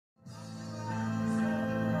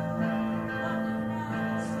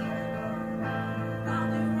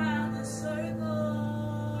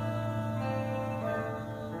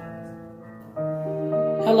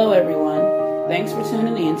Hello everyone, thanks for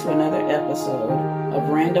tuning in to another episode of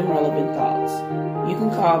Random Relevant Thoughts. You can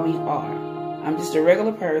call me R. I'm just a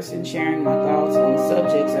regular person sharing my thoughts on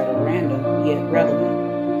subjects that are random yet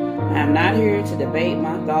relevant. I'm not here to debate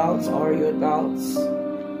my thoughts or your thoughts.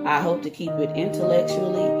 I hope to keep it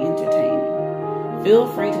intellectually entertaining. Feel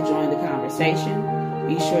free to join the conversation.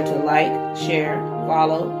 Be sure to like, share,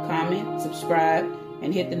 follow, comment, subscribe,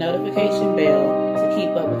 and hit the notification bell to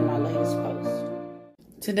keep up with my latest posts.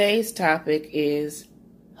 Today's topic is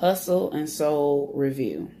Hustle and Soul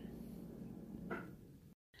Review.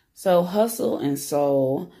 So Hustle and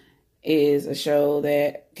Soul is a show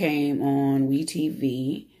that came on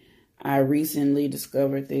WeTV. I recently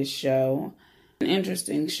discovered this show. An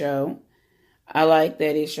interesting show. I like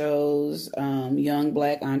that it shows young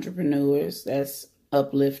Black entrepreneurs. That's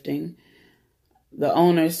uplifting. The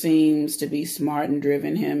owner seems to be smart and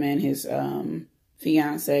driven, him and his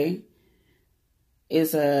fiance.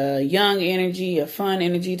 It's a young energy, a fun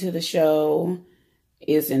energy to the show.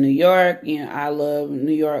 It's in New York. You know, I love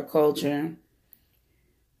New York culture.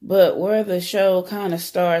 But where the show kind of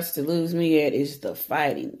starts to lose me at is the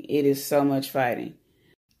fighting. It is so much fighting.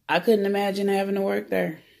 I couldn't imagine having to work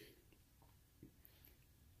there.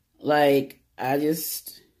 Like, I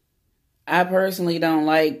personally don't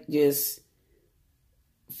like just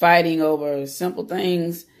fighting over simple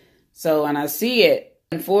things. So when I see it,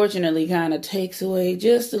 unfortunately kind of takes away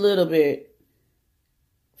just a little bit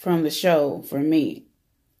from the show for me.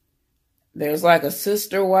 There's like a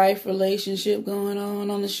sister-wife relationship going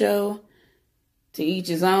on the show. To each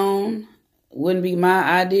his own. Wouldn't be my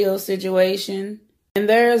ideal situation. And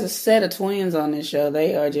there's a set of twins on this show.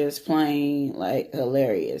 They are just plain like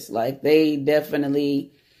hilarious. Like they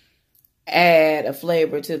definitely add a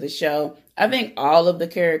flavor to the show. I think all of the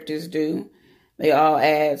characters do. They all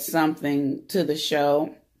add something to the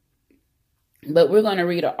show. But we're going to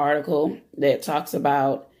read an article that talks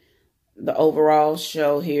about the overall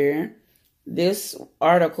show here. This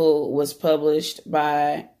article was published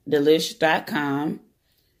by Delish.com.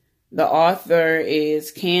 The author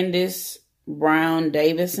is Candice Brown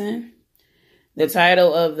Davison. The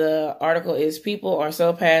title of the article is People Are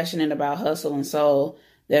So Passionate About Hustle and Soul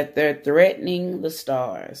that They're Threatening the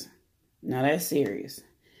Stars. Now that's serious.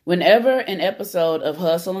 Whenever an episode of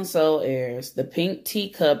Hustle and Soul airs, the Pink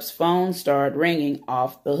Teacup's phone started ringing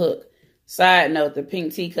off the hook. Side note, the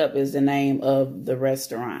Pink Teacup is the name of the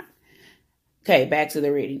restaurant. Okay, back to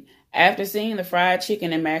the reading. After seeing the fried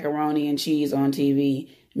chicken and macaroni and cheese on TV,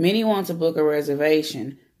 many want to book a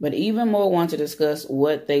reservation, but even more want to discuss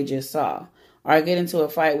what they just saw, or get into a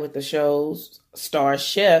fight with the show's star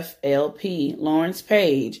chef, LP, Lawrence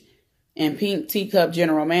Page, and Pink Teacup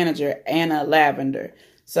general manager, Anna Lavender.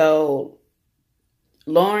 So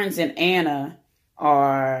Lawrence and Anna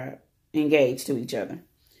are engaged to each other.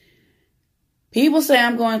 People say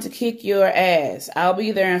I'm going to kick your ass. I'll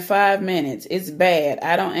be there in 5 minutes. It's bad.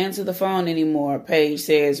 I don't answer the phone anymore, Page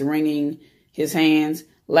says, wringing his hands.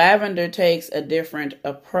 Lavender takes a different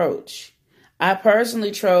approach. I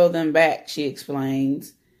personally troll them back, she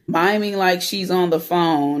explains, miming like she's on the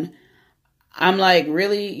phone. I'm like,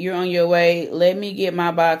 really? You're on your way? Let me get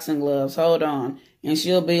my boxing gloves. Hold on. And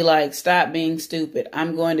she'll be like, stop being stupid.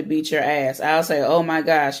 I'm going to beat your ass. I'll say, oh my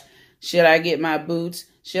gosh, should I get my boots?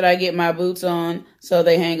 Should I get my boots on? So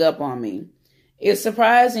they hang up on me. It's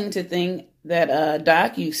surprising to think that a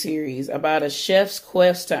docuseries about a chef's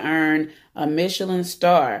quest to earn a Michelin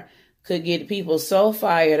star could get people so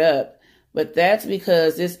fired up, but that's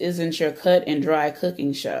because this isn't your cut and dry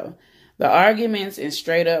cooking show. The arguments and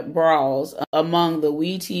straight up brawls among the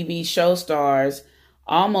WeTV show stars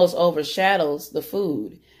almost overshadows the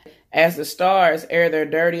food, as the stars air their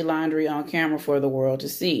dirty laundry on camera for the world to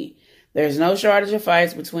see. There's no shortage of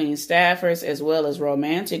fights between staffers as well as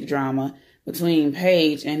romantic drama between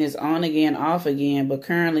Page and his on-again, off-again, but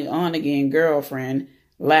currently on-again girlfriend,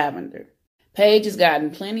 Lavender. Page has gotten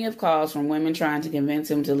plenty of calls from women trying to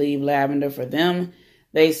convince him to leave Lavender for them.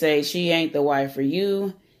 They say she ain't the wife for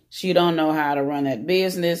you. She don't know how to run that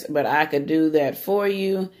business, but I could do that for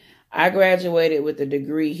you. I graduated with a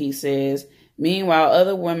degree, he says. Meanwhile,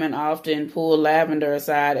 other women often pull Lavender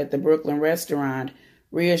aside at the Brooklyn restaurant,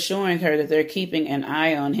 reassuring her that they're keeping an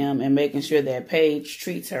eye on him and making sure that Page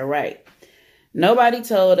treats her right. Nobody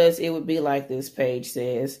told us it would be like this, Page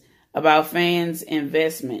says, about fans'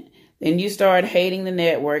 investment. Then you start hating the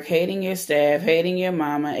network, hating your staff, hating your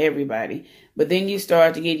mama, everybody. But then you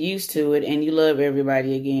start to get used to it and you love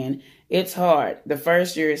everybody again. It's hard. The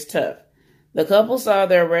first year is tough. The couple saw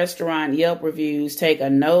their restaurant Yelp reviews take a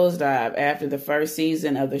nosedive after the first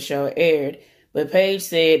season of the show aired, but Page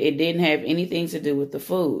said it didn't have anything to do with the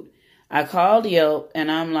food. I called Yelp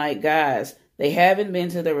and I'm like, guys, they haven't been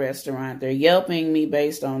to the restaurant. They're Yelping me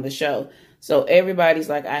based on the show. So everybody's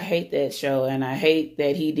like, I hate that show, and I hate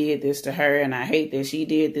that he did this to her, and I hate that she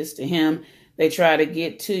did this to him. They try to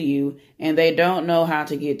get to you, and they don't know how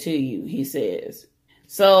to get to you, he says.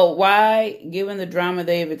 So why, given the drama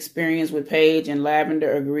they've experienced with Paige and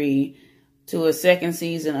Lavender, agree to a second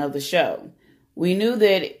season of the show? We knew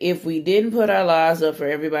that if we didn't put our lives up for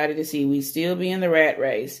everybody to see, we'd still be in the rat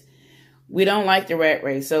race. We don't like the rat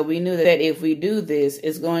race, so we knew that if we do this,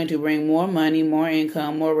 it's going to bring more money, more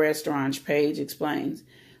income, more restaurants, Paige explains.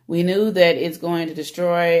 We knew that it's going to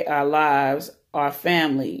destroy our lives, our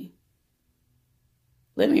family.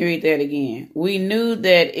 Let me read that again. We knew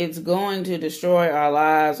that it's going to destroy our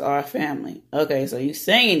lives, our family. Okay, so you're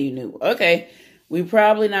saying you knew. Okay, we're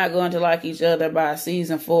probably not going to like each other by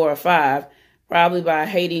season 4 or 5, probably by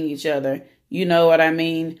hating each other. You know what I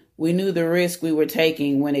mean? We knew the risk we were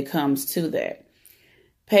taking when it comes to that.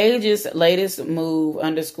 Paige's latest move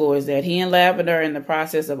underscores that he and Lavender are in the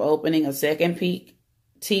process of opening a second peak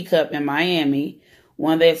teacup in Miami,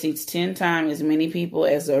 one that seats 10 times as many people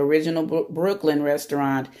as the original Brooklyn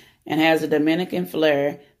restaurant and has a Dominican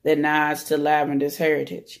flair that nods to Lavender's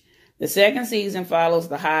heritage. The second season follows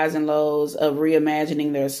the highs and lows of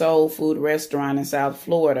reimagining their soul food restaurant in South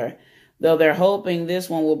Florida, though they're hoping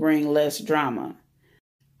this one will bring less drama.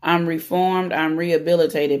 I'm reformed, I'm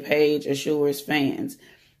rehabilitated, Paige assures fans.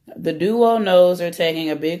 The duo knows they're taking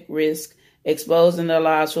a big risk, exposing their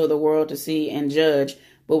lives for the world to see and judge,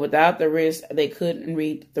 but without the risk, they couldn't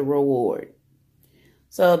reap the reward.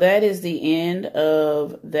 So that is the end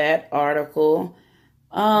of that article.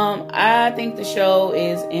 I think the show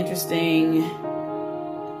is interesting.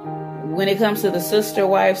 When it comes to the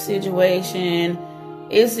sister-wife situation,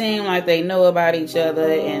 it seemed like they know about each other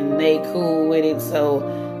and they cool with it.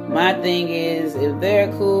 So my thing is, if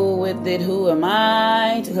they're cool with it, who am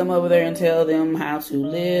I to come over there and tell them how to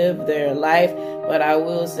live their life? But I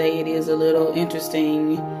will say it is a little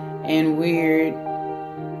interesting and weird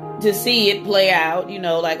to see it play out, you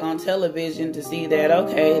know, like on television, to see that,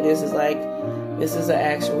 okay, this is an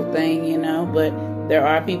actual thing, you know, but there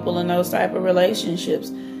are people in those type of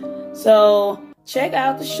relationships. So check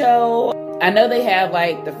out the show. I know they have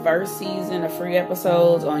like the first season of free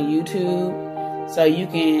episodes on YouTube. So you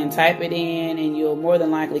can type it in and you'll more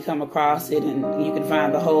than likely come across it, and you can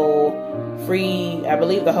find the whole free, I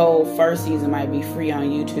believe the whole first season might be free on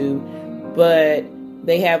YouTube, but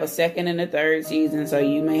they have a second and a third season, so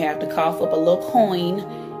you may have to cough up a little coin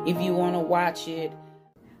if you want to watch it.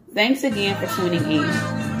 Thanks again for tuning in.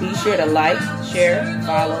 Be sure to like, share,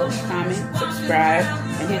 follow, comment, subscribe,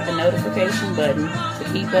 and hit the notification button to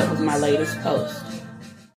keep up with my latest posts.